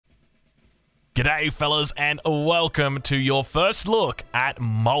G'day fellas, and welcome to your first look at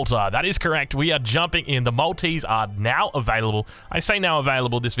Malta. That is correct, we are jumping in. The Maltese are now available. I say now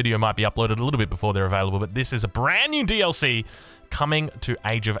available, this video might be uploaded a little bit before they're available, but this is a brand new DLC coming to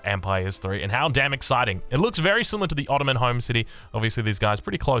Age of Empires 3, and how damn exciting. It looks very similar to the Ottoman home city. Obviously, these guys are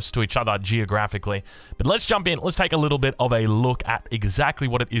pretty close to each other geographically. But let's jump in. Let's take a little bit of a look at exactly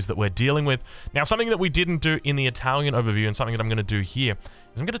what it is that we're dealing with. Now, something that we didn't do in the Italian overview, and something that I'm going to do here,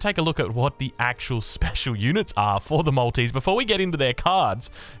 is I'm going to take a look at what the actual special units are for the Maltese before we get into their cards.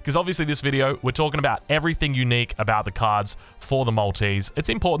 Because obviously this video, we're talking about everything unique about the cards for the Maltese. It's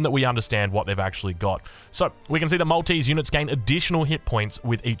important that we understand what they've actually got. So we can see the Maltese units gain additional hit points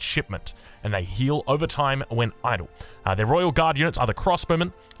with each shipment, and they heal over time when idle. Their Royal Guard units are the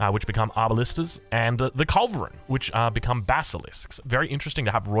crossbowmen, which become arbalistas, and the culverin, which become basilisks. Very interesting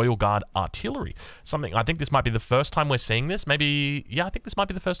to have Royal Guard artillery. Something, I think this might be the first time we're seeing this. Maybe, yeah, I think this might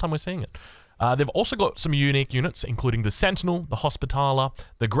be the first time we're seeing it. They've also got some unique units, including the Sentinel, the Hospitaller,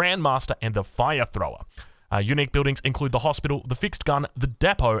 the Grandmaster, and the Fire Thrower. Unique buildings include the hospital, the fixed gun, the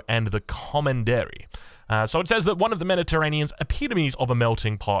depot, and the commandery. So it says that one of the Mediterranean's epitomes of a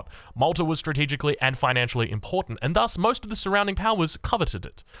melting pot, Malta was strategically and financially important, and thus most of the surrounding powers coveted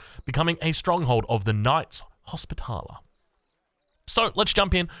it, becoming a stronghold of the Knights Hospitaller. So let's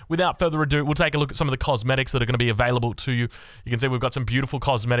jump in. Without further ado, we'll take a look at some of the cosmetics that are going to be available to you. You can see we've got some beautiful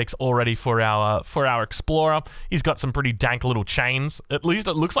cosmetics already for our explorer. He's got some pretty dank little chains. At least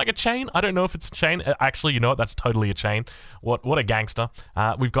it looks like a chain. I don't know if it's a chain. Actually, you know what? That's totally a chain. What a gangster.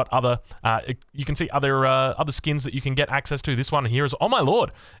 We've got other. You can see other skins that you can get access to. This one here is, oh my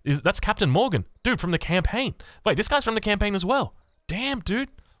lord, that's Captain Morgan, dude, from the campaign. Wait, this guy's from the campaign as well. Damn, dude,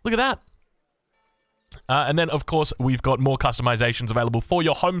 look at that. And then, of course, we've got more customizations available for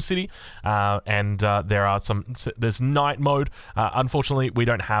your home city, and there's night mode. Unfortunately, we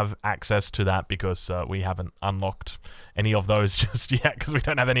don't have access to that because we haven't unlocked any of those just yet because we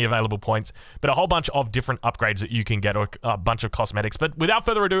don't have any available points. But a whole bunch of different upgrades that you can get, or a bunch of cosmetics. But without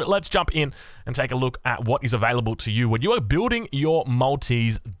further ado, let's jump in and take a look at what is available to you when you are building your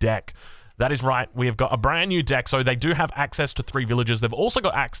Maltese deck. That is right, we have got a brand new deck, so they do have access to 3 villages. They've also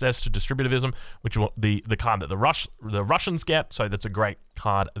got access to distributivism, which is the card that the Russians get, so that's a great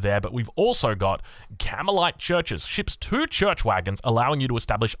card there. But we've also got Camelite churches, ships 2 church wagons, allowing you to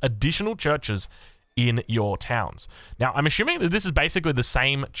establish additional churches in your towns. Now, I'm assuming that this is basically the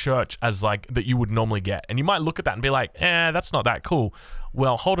same church as like that you would normally get, and you might look at that and be like, that's not that cool.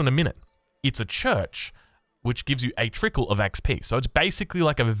 Well, hold on a minute. It's a church which gives you a trickle of XP. So it's basically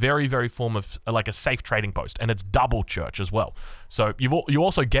like a very, very form of like a safe trading post, and it's double church as well. So you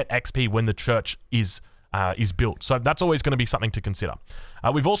also get XP when the church is built. So that's always going to be something to consider.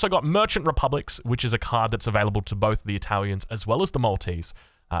 We've also got Merchant Republics, which is a card that's available to both the Italians as well as the Maltese,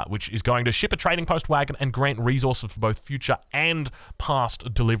 which is going to ship a trading post wagon and grant resources for both future and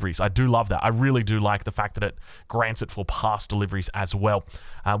past deliveries. I do love that. I really do like the fact that it grants it for past deliveries as well.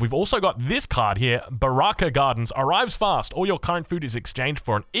 We've also got this card here, Baraka Gardens. Arrives fast. All your current food is exchanged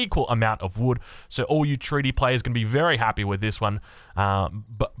for an equal amount of wood. So all you treaty players can be very happy with this one,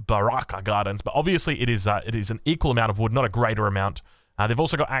 Baraka Gardens. But obviously it is an equal amount of wood, not a greater amount. They've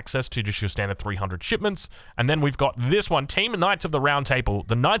also got access to just your standard 300 shipments. And then we've got this one, Team Knights of the Round Table.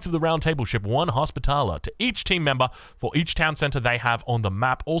 The Knights of the Round Table ship 1 Hospitaller to each team member for each town center they have on the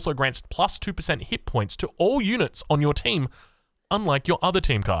map. Also grants plus 2% hit points to all units on your team, unlike your other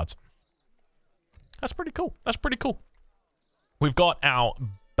team cards. That's pretty cool. That's pretty cool. We've got our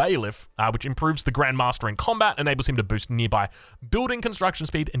Bailiff, which improves the Grandmaster in combat, enables him to boost nearby building construction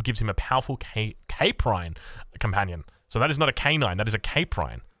speed, and gives him a powerful Caprine companion. So that is not a canine, that is a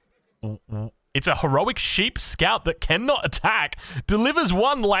caprine. It's a heroic sheep scout that cannot attack, delivers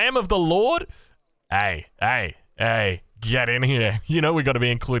 1 lamb of the Lord. Hey, get in here. You know we got to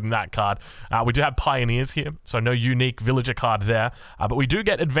be including that card. We do have Pioneers here, so no unique villager card there. But we do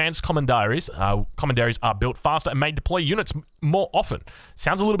get advanced commanderies. Commanderies are built faster and may deploy units more often.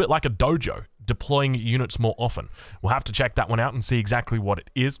 Sounds a little bit like a dojo, deploying units more often. We'll have to check that one out and see exactly what it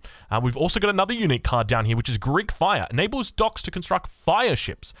is. We've also got another unique card down here, which is Greek Fire. Enables docks to construct fire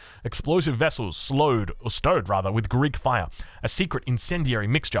ships, explosive vessels stowed with Greek Fire. A secret incendiary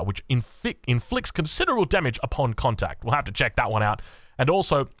mixture which inflicts considerable damage upon contact. We'll have to check that one out. And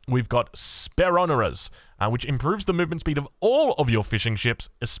also, we've got Speroneras, which improves the movement speed of all of your fishing ships,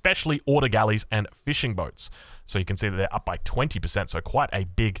 especially order galleys and fishing boats. So you can see that they're up by 20%, so quite a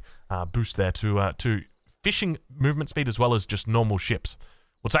big boost there to fishing movement speed as well as just normal ships.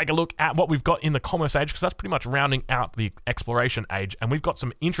 We'll take a look at what we've got in the Commerce Age, because that's pretty much rounding out the Exploration Age, and we've got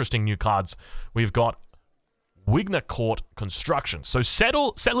some interesting new cards. We've got Wigner Court construction. So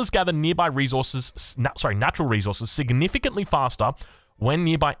settlers gather nearby resources, natural resources significantly faster when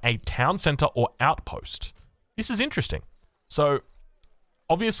nearby a town center or outpost. This is interesting. So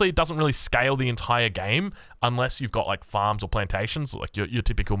obviously it doesn't really scale the entire game unless you've got like farms or plantations, like your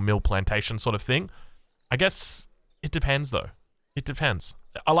typical mill plantation sort of thing. I guess it depends though. It depends.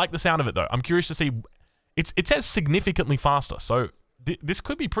 I like the sound of it though. I'm curious to see. It says significantly faster, so this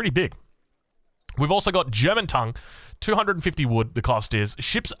could be pretty big. We've also got German tongue, 250 wood, the cost is.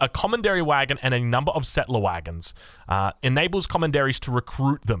 Ships a commandery wagon and a number of settler wagons. Enables commanderies to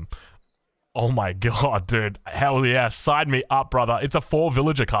recruit them. Oh my god, dude. Hell yeah. Sign me up, brother. It's a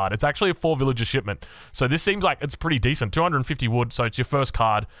 4-villager card. It's actually a 4-villager shipment. So this seems like it's pretty decent. 250 wood, so it's your first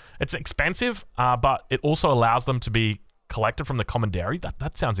card. It's expensive, but it also allows them to be collected from the commandery.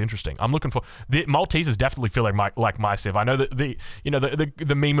 That sounds interesting. I'm looking for the Maltese is definitely feeling like my civ. I know that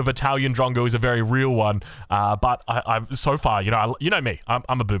the meme of Italian Drongo is a very real one, but I so far, you know me.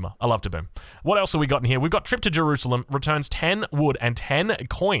 I'm a boomer. I love to boom. What else have we got in here? We've got trip to Jerusalem, returns 10 wood and 10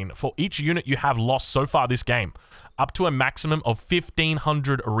 coin for each unit you have lost so far this game, up to a maximum of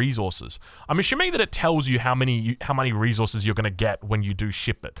 1,500 resources. I'm assuming that it tells you how many resources you're going to get when you do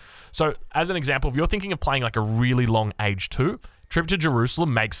ship it. So as an example, if you're thinking of playing like a really long Age 2, Trip to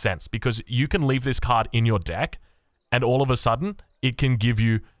Jerusalem makes sense because you can leave this card in your deck and all of a sudden it can give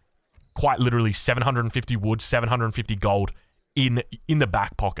you quite literally 750 wood, 750 gold in the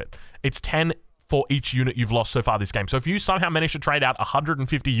back pocket. It's 10 for each unit you've lost so far this game. So if you somehow manage to trade out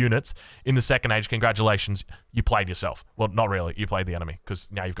 150 units in the second age, congratulations, you played yourself. Well, not really. You played the enemy because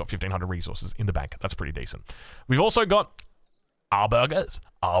now you've got 1,500 resources in the bank. That's pretty decent. We've also got Arburgers.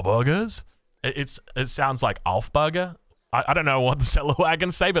 It sounds like Alfburger. I don't know what the settler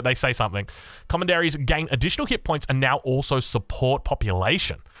wagons say, but they say something. Commanderies gain additional hit points and now also support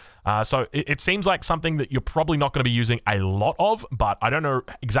population. So it seems like something that you're probably not going to be using a lot of, but I don't know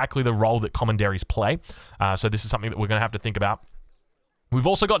exactly the role that commanderies play. So this is something that we're going to have to think about. We've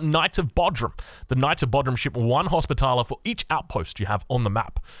also got Knights of Bodrum. The Knights of Bodrum ship 1 Hospitaller for each outpost you have on the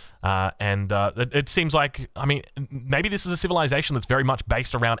map. It seems like, I mean, maybe this is a civilization that's very much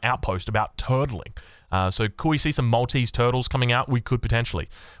based around outpost, about turtling. So could we see some Maltese turtles coming out? We could potentially.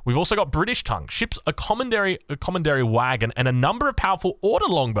 We've also got British tongue. Ships a commandery wagon and a number of powerful order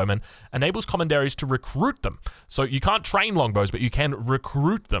longbowmen, enables commanderies to recruit them. So you can't train longbows, but you can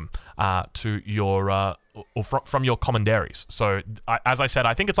recruit them to your or from your commanderies. So as I said,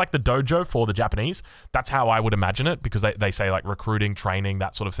 I think it's like the dojo for the Japanese. That's how I would imagine it, because they say like recruiting, training,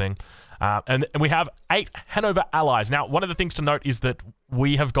 that sort of thing. And we have 8 Hanover allies. Now, one of the things to note is that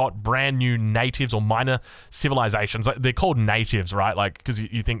we have got brand new natives or minor civilizations. They're called natives, right? Like, because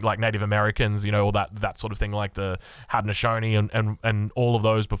you think like Native Americans, you know, all that sort of thing, like the Haudenosaunee and all of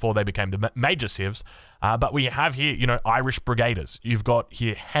those before they became the major civs. But we have here, you know, Irish Brigaders. You've got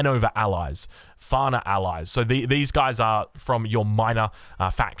here Hanover allies, Fana allies. So these guys are from your minor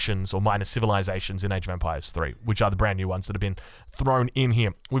factions or minor civilizations in Age of Empires 3, which are the brand new ones that have been thrown in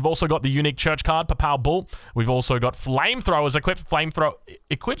here. We've also got the unique church card, Papal Bull. We've also got flamethrowers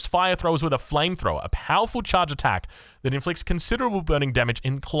equips fire throwers with a flamethrower, a powerful charge attack that inflicts considerable burning damage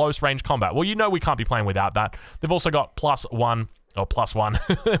in close range combat. Well, you know we can't be playing without that. They've also got +1.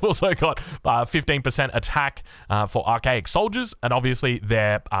 They've also got 15% attack for archaic soldiers, and obviously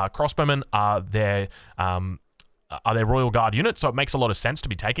their crossbowmen are their Royal Guard unit, so it makes a lot of sense to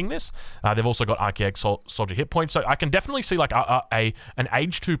be taking this. They've also got archaic soldier hit points, so I can definitely see like an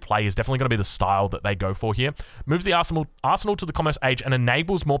Age 2 play is definitely going to be the style that they go for here. Moves the arsenal to the Commerce Age and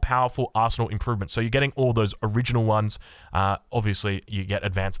enables more powerful arsenal improvements. So you're getting all those original ones. Obviously, you get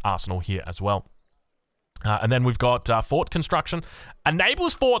advanced arsenal here as well. And then we've got fort construction.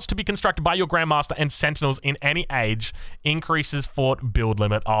 Enables forts to be constructed by your Grandmaster and Sentinels in any age. Increases fort build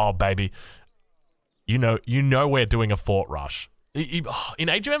limit. Oh, baby. You know we're doing a fort rush. In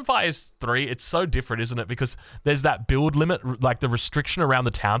Age of Empires 3, it's so different, isn't it? Because there's that build limit, like the restriction around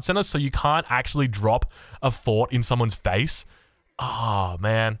the town center, so you can't actually drop a fort in someone's face. Oh,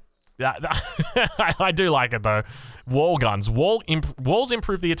 man. I do like it though. Wall guns. Walls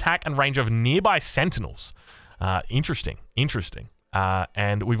improve the attack and range of nearby sentinels. Interesting.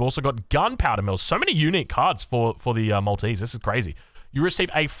 And we've also got gunpowder mills. So many unique cards for the Maltese. This is crazy. You receive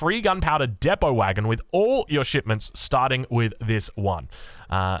a free gunpowder depot wagon with all your shipments, starting with this one.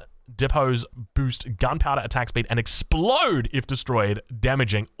 Depots boost gunpowder attack speed and explode if destroyed,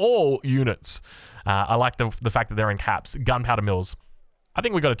 damaging all units. I like the fact that they're in caps. Gunpowder mills. I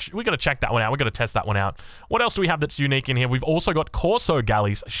think we got to check that one out. We got to test that one out. What else do we have that's unique in here? We've also got Corso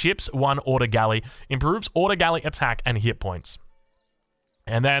galleys. Ships 1 order galley. Improves order galley attack and hit points.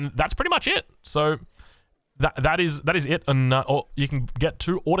 And then that's pretty much it. So that is it. And or you can get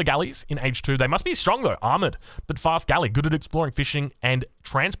 2 order galleys in age 2. They must be strong though, armored, but fast galley, good at exploring, fishing, and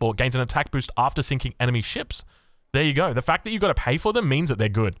transport. Gains an attack boost after sinking enemy ships. There you go. The fact that you got to pay for them means that they're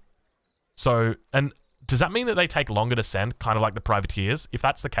good. So, and does that mean that they take longer to send, kind of like the privateers? If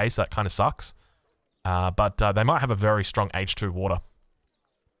that's the case, that kind of sucks. But they might have a very strong age 2 water.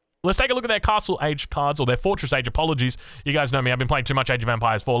 Let's take a look at their Castle Age cards, or their Fortress Age. Apologies. You guys know me. I've been playing too much Age of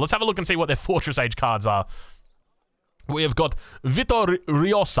Empires 4. Let's have a look and see what their Fortress Age cards are. We have got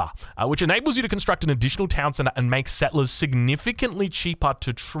Vitoriosa, which enables you to construct an additional town center and make settlers significantly cheaper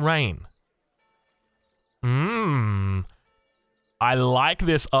to train. I like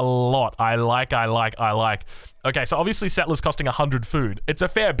this a lot. I like. Okay, so obviously settlers costing 100 food. It's a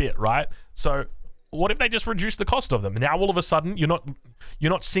fair bit, right? So what if they just reduce the cost of them? Now all of a sudden you're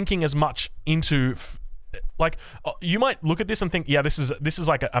not sinking as much into like you might look at this and think, yeah, this is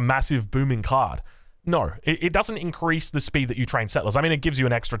like a massive booming card. No, it doesn't increase the speed that you train settlers. I mean, it gives you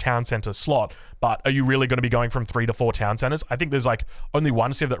an extra town center slot, but are you really going to be going from 3 to 4 town centers? I think there's like only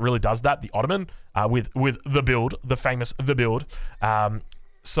one civ that really does that, the Ottoman, with the build, the famous the build.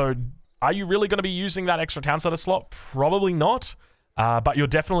 So are you really going to be using that extra town center slot? Probably not. But you're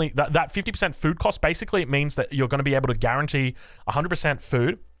definitely, that 50% food cost, basically it means that you're going to be able to guarantee 100%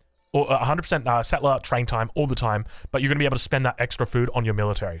 food or 100% settler train time all the time, but you're going to be able to spend that extra food on your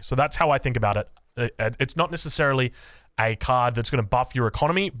military. So that's how I think about it. It's not necessarily a card that's going to buff your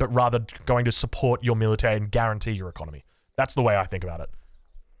economy, but rather going to support your military and guarantee your economy. That's the way I think about it.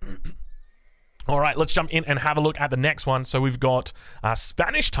 All right, let's jump in and have a look at the next one. So we've got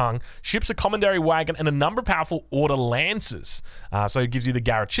Spanish Tongue, ships a commandery wagon, and a number of powerful order lances. So it gives you the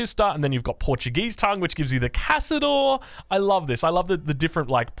Garachista, and then you've got Portuguese Tongue, which gives you the Caçador. I love this. I love the different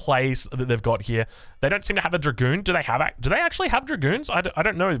like plays that they've got here. They don't seem to have a Dragoon. Do they actually have Dragoons? I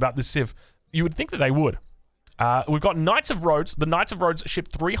don't know about this civ. You would think that they would. We've got Knights of Rhodes. The Knights of Rhodes ship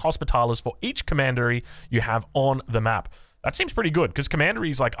 3 Hospitalers for each commandery you have on the map. That seems pretty good, because commandery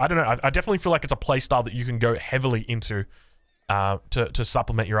is like, I don't know, I definitely feel like it's a playstyle that you can go heavily into to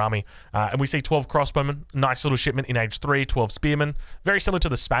supplement your army. And we see 12 crossbowmen, nice little shipment in age 3, 12 spearmen, very similar to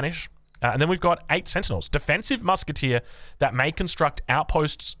the Spanish. And then we've got 8 sentinels, defensive musketeer that may construct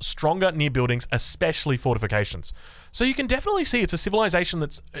outposts stronger near buildings, especially fortifications. So you can definitely see it's a civilization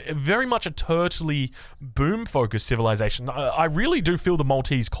that's very much a turtly, boom-focused civilization. I really do feel the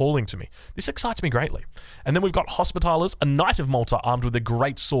Maltese calling to me. This excites me greatly. And then we've got Hospitalers, a Knight of Malta armed with a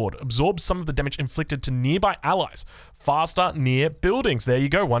great sword, absorbs some of the damage inflicted to nearby allies, faster near buildings. There you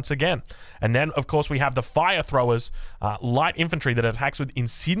go, once again. And then, of course, we have the Fire Throwers, light infantry that attacks with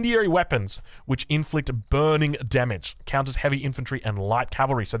incendiary weapons, which inflict burning damage, counters heavy infantry and light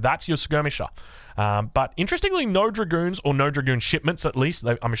cavalry. So that's your skirmisher. But interestingly, no Dragoons, or no Dragoon shipments at least.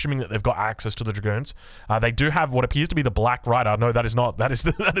 I'm assuming that they've got access to the Dragoons. They do have what appears to be the Black Rider. No, that is not. That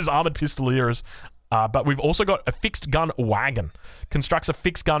is armored pistoliers. But we've also got a fixed gun wagon. Constructs a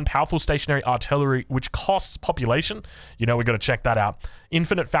fixed gun, powerful stationary artillery, which costs population. You know, we've got to check that out.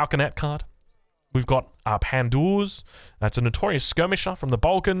 Infinite Falconet card. We've got Pandours. That's a notorious skirmisher from the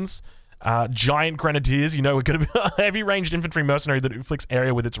Balkans. Giant Grenadiers, you know, we're going to be a heavy ranged infantry mercenary that inflicts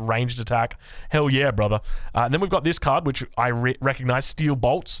area with its ranged attack. Hell yeah, brother. And then we've got this card, which I recognize, Steel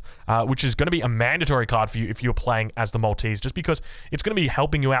Bolts, which is going to be a mandatory card for you if you're playing as the Maltese, just because it's going to be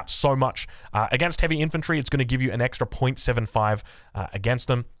helping you out so much. Against heavy infantry, it's going to give you an extra 0.75 against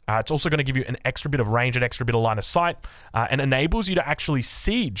them. It's also going to give you an extra bit of range, an extra bit of line of sight, and enables you to actually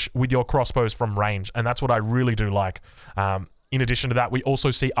siege with your crossbows from range. And that's what I really do like. In addition to that, we also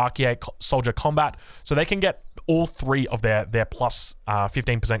see Archaic Soldier Combat, so they can get all 3 of their plus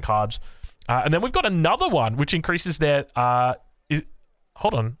 15% cards. And then we've got another one, which increases their...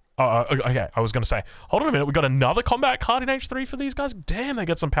 hold on. Okay, I was going to say, hold on a minute. We've got another combat card in H3 for these guys. Damn, they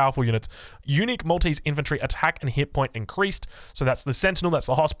get some powerful units. Unique Maltese Infantry attack and hit point increased. So that's the Sentinel, that's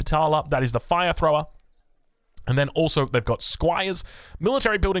the Hospitaler, that is the Fire Thrower. And then also they've got Squires.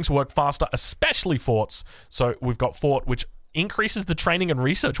 Military buildings work faster, especially forts. So we've got Fort, which increases the training and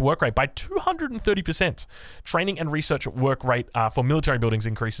research work rate by 230%. Training and research work rate for military buildings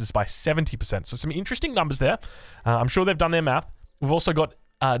increases by 70%. So some interesting numbers there. I'm sure they've done their math. We've also got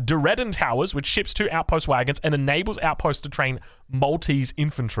Dureden Towers, which ships 2 outpost wagons and enables outposts to train Maltese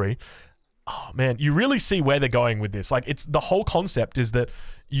infantry. Oh man, you really see where they're going with this. Like, it's the whole concept is that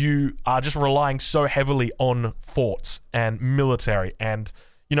you are just relying so heavily on forts and military, and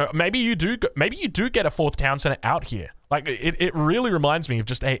you know, maybe you do get a 4th town center out here. Like, it really reminds me of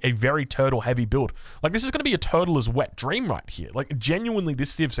just a very turtle-heavy build. Like, this is going to be a turtler's wet dream right here. Like, genuinely, this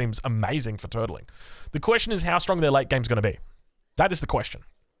civ seems amazing for turtling. The question is how strong their late game's going to be. That is the question.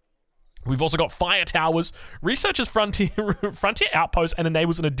 We've also got fire towers, researches frontier outposts, and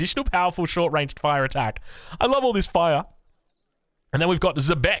enables an additional powerful short-ranged fire attack. I love all this fire. And then we've got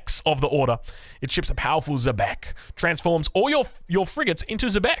Zebeks of the Order. It ships a powerful Zebek, transforms all your frigates into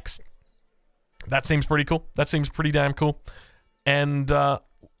Zebeks. That seems pretty cool. That seems pretty damn cool. And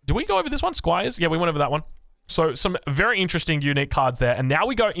do we go over this one? Squires? Yeah, we went over that one. So some very interesting, unique cards there. And now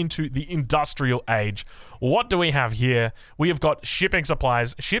we go into the industrial age. What do we have here? We have got shipping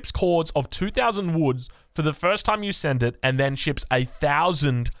supplies. Ships cords of 2,000 woods for the first time you send it, and then ships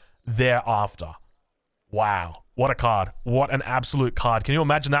 1,000 thereafter. Wow. What a card. What an absolute card. Can you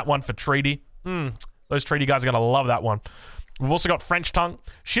imagine that one for treaty? Those treaty guys are going to love that one. We've also got French tongue.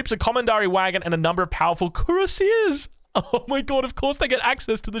 Ships a commandery wagon and a number of powerful cuirassiers. Oh my god, of course they get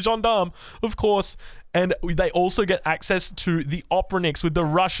access to the gendarme. Of course. And they also get access to the Opraniks with the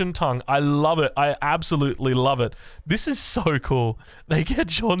Russian tongue. I love it. I absolutely love it. This is so cool. They get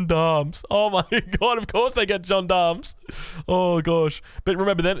gendarmes. Oh my god, of course they get gendarmes. Oh gosh. But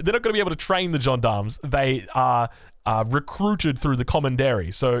remember, they're not going to be able to train the gendarmes. They are recruited through the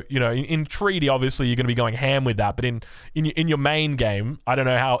commandery. So, you know, in treaty, obviously, you're going to be going ham with that. But in your main game, I don't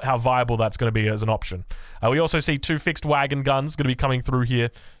know how viable that's going to be as an option. We also see 2 fixed wagon guns going to be coming through here.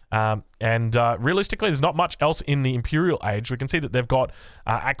 Realistically, there's not much else in the Imperial Age. We can see that they've got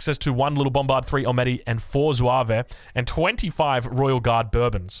access to 1 Little Bombard, 3 Almedi, and 4 Zouave, and 25 Royal Guard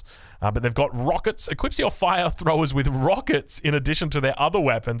Bourbons. But they've got rockets. Equips your fire throwers with rockets in addition to their other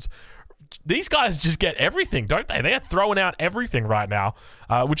weapons. These guys just get everything, don't they? They are throwing out everything right now,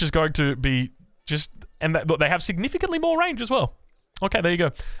 which is going to be just... And they have significantly more range as well. Okay, there you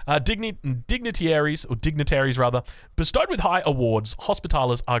go. Dignitaries, rather, bestowed with high awards,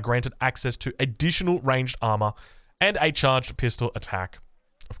 Hospitalers are granted access to additional ranged armor and a charged pistol attack,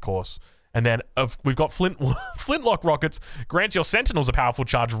 of course. And then we've got flintlock rockets. Grants your sentinels a powerful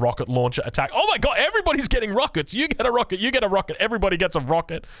charged rocket launcher attack. Oh my god, everybody's getting rockets. You get a rocket, you get a rocket, everybody gets a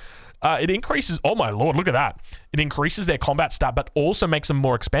rocket. It increases, oh my lord, look at that. It increases their combat stat, but also makes them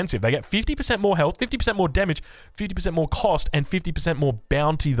more expensive. They get 50% more health, 50% more damage, 50% more cost, and 50% more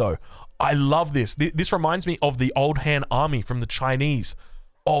bounty, though. I love this. This reminds me of the Old Han Army from the Chinese.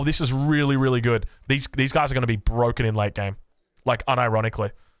 Oh, this is really, really good. These guys are going to be broken in late game, like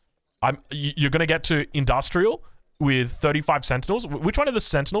unironically. You're going to get to Industrial with 35 Sentinels. Which one are the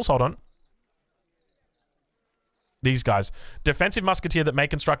Sentinels? Hold on. These guys. Defensive Musketeer that may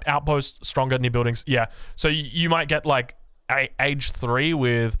construct outposts stronger near buildings. Yeah. So you might get like age 3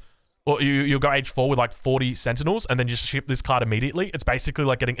 with... Or you'll go age 4 with like 40 Sentinels and then just ship this card immediately. It's basically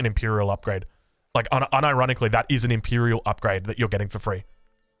like getting an Imperial upgrade. Like, unironically, that is an Imperial upgrade that you're getting for free.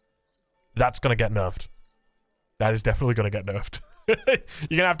 That's going to get nerfed. That is definitely going to get nerfed.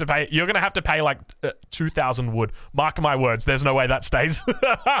 You're gonna have to pay like 2,000 wood. Mark my words, there's no way that stays.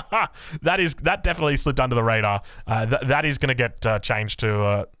 that definitely slipped under the radar. That is gonna get changed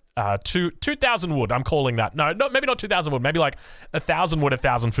to 2,000 wood. I'm calling that. No, maybe not 2,000 wood. Maybe like 1,000 wood,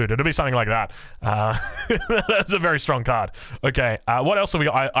 1,000 food. It'll be something like that. That's a very strong card. Okay, what else have we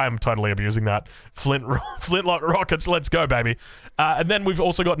got? I'm totally abusing that. Flintlock rockets. Let's go, baby. And then we've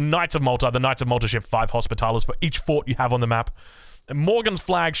also got Knights of Malta. The Knights of Malta ship 5 Hospitalers for each fort you have on the map. Morgan's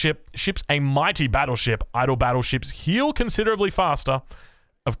flagship ships a mighty battleship. Idle battleships heal considerably faster.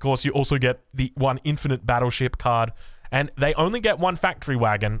 Of course, you also get the 1 infinite battleship card. And they only get 1 factory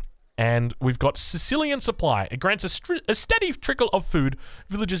wagon. And we've got Sicilian Supply. It grants a steady trickle of food.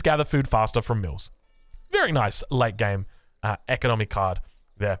 Villagers gather food faster from mills. Very nice late game economic card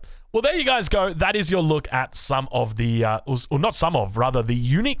there. Well, there you guys go. That is your look at some of the, or not some of, rather the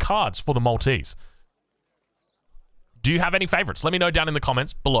unique cards for the Maltese. Do you have any favorites? Let me know down in the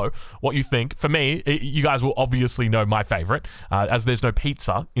comments below what you think. For me, you guys will obviously know my favorite. As there's no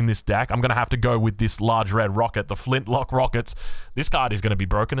pizza in this deck, I'm going to have to go with this large red rocket, the Flintlock Rockets. This card is going to be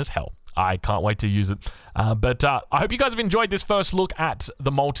broken as hell. I can't wait to use it. But I hope you guys have enjoyed this first look at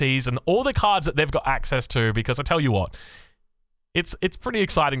the Maltese and all the cards that they've got access to, because I tell you what, it's pretty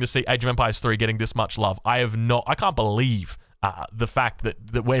exciting to see Age of Empires 3 getting this much love. I can't believe the fact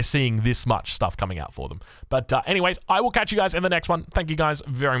that we're seeing this much stuff coming out for them. But anyways, I will catch you guys in the next one. Thank you guys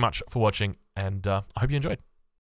very much for watching, and I hope you enjoyed.